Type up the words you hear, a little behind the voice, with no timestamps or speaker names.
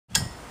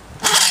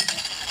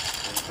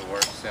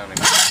sounding.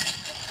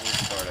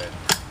 Restart it.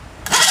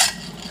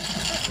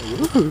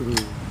 Ooh.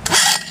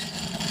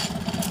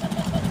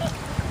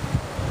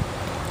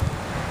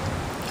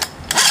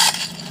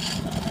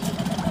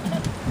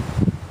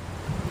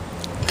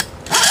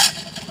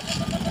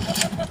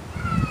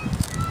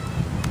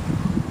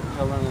 I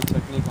learned the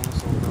technique on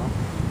this old girl.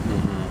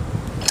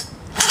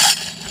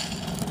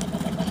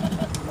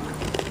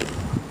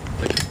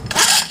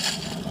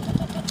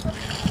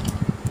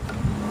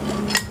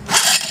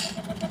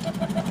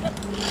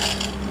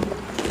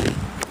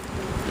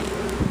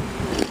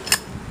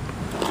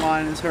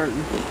 Mine is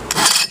hurting.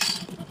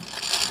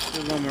 There's a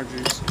little more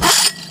juice.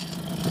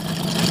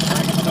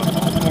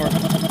 More.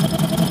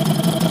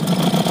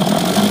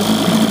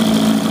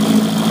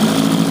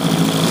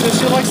 So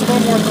she likes a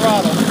little more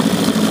throttle.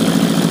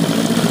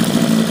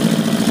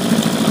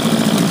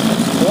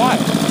 Why?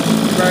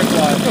 Very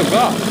quiet. Oh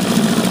God.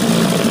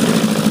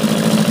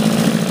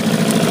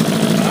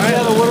 Alright,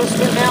 have the water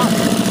spitting out.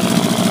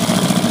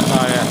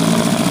 Oh yeah.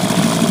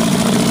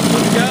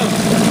 Let's go.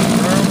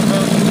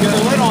 Get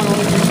the lid on it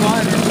with your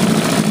slider.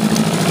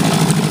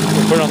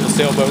 We'll put it on the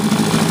sailboat.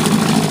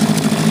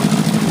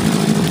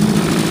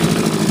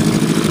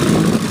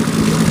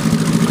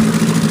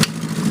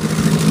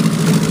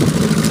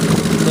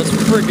 That's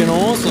freaking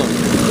awesome.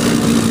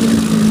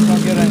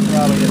 Don't get any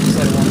throttle yet,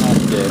 set it one up.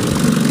 Yeah.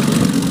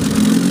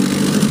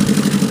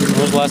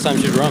 When was the last time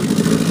she'd run? A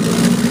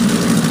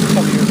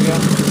couple years ago.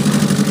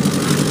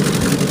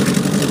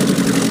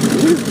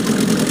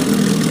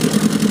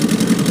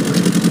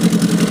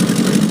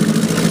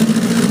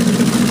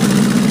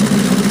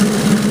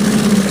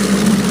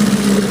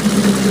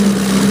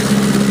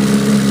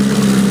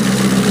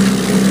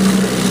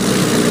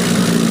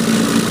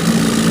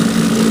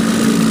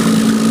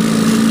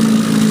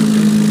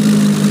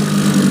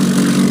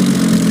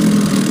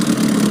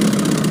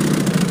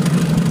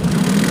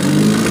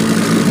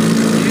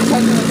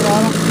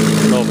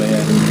 Oh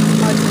man.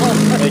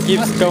 It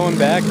keeps going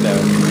back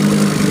though.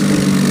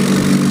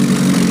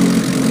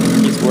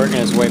 It keeps working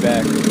its way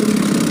back.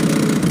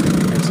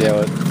 And see how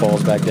it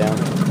falls back down.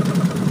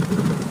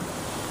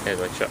 Yeah,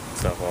 like shut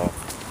itself off.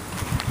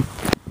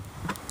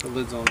 The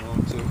lid's on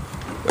long too.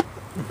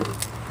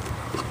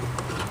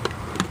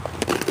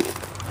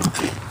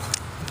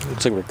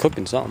 Looks like we're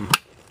cooking something.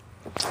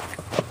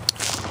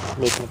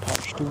 Making a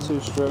pot stew.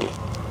 2-stroke.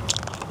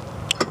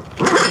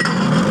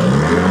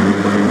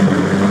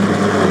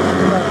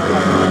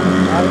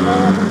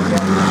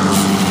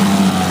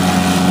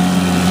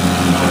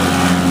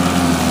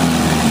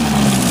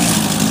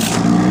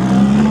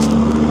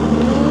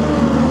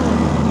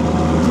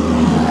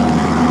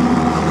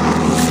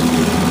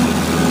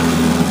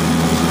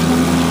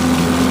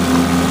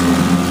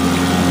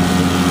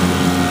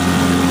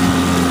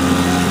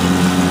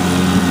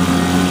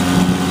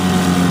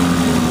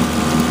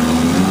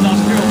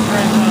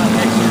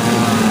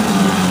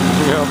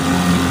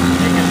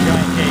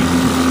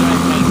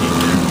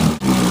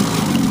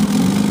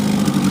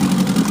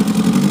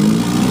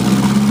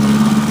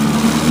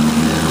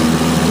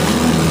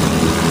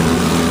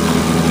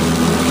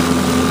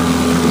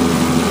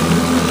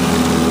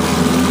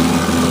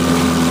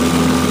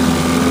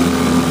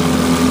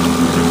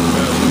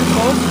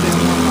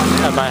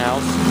 At my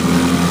house.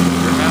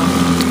 Your house?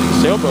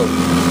 Sailboat.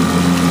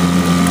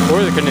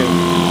 Or the canoe.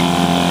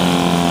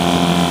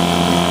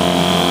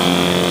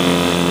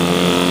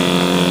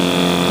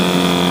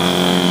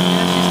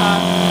 She's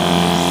hot.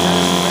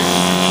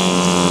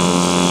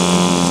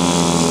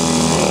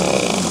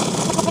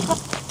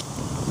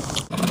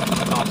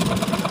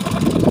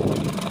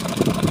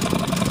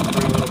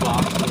 Bring a little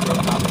box to throw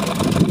on top of it.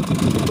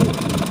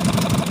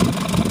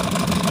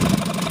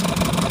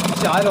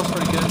 See, idle's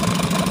pretty good.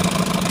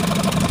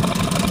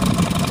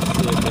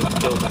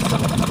 Killed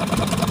itself.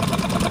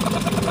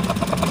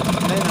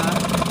 May not.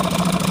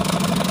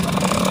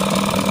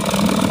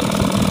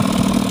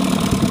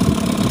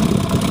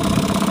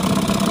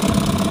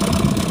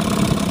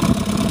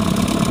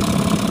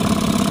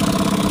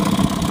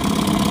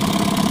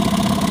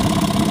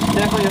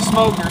 Definitely a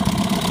smoker.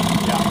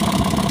 Yeah.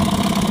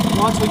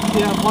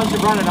 Once you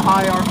run at a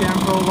high RPM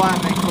for a while,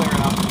 it may clear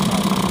out.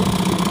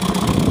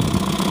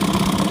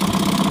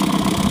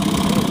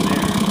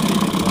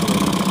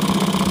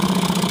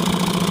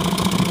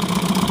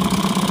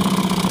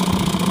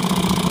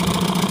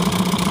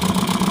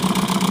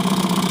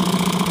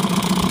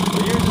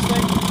 What year is this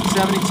thing?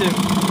 72.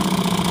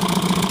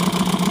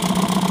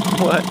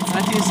 What?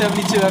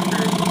 1972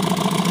 Evinrude.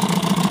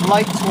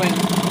 Lightwin.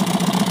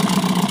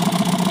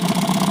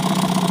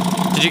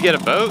 Did you get a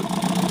boat?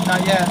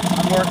 Not yet.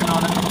 I'm working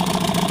on it.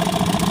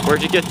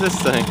 Where'd you get this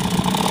thing?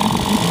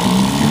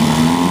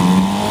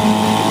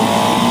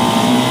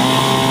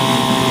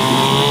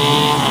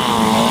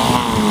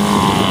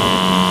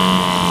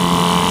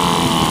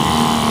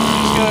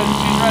 She's good.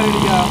 She's ready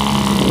to go.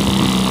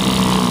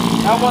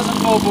 That wasn't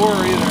full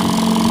bore either.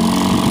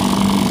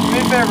 Do me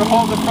a favor,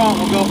 hold the front.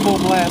 We'll go full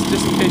blast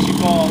just in case she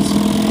falls.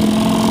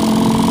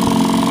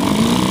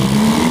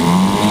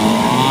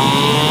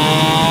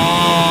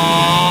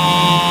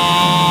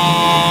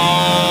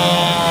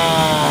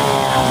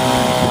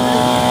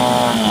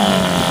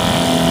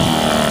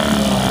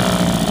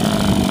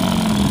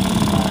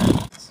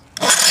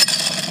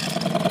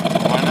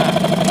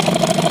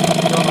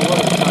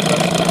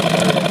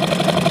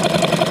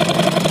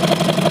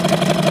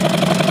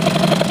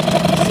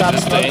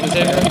 This is the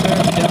intake right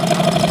there?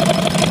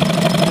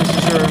 This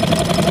is your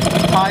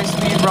high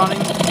speed running.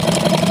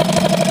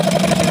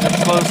 This is your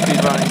slow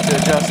speed running to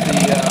adjust the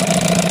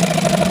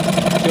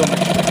fuel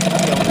mixture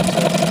going into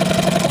it.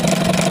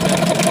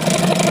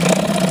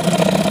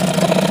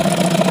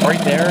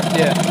 Right there?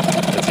 Yeah.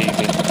 That's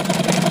easy.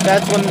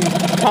 That's when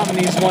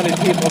companies wanted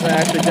people to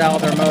actually dial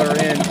their motor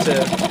in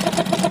to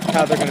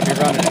how they're going to be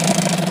running it.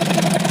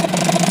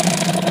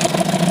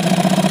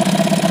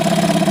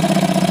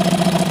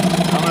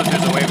 I don't know if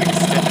there's a way we can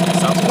stitch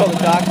this up. It's called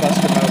a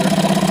dockbuster motor.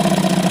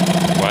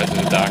 Why is it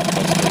a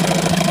dockbuster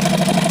motor?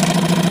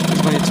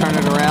 It's when you turn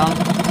it around.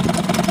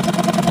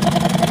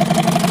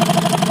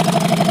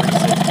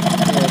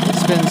 Yeah, if it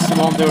spins, it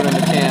won't do it in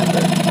the can,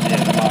 but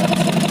Yeah, the bottom.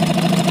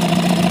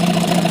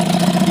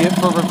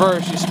 for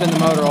reverse, you spin the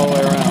motor all the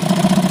way around.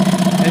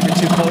 If you're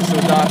too close to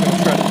the dock, it'll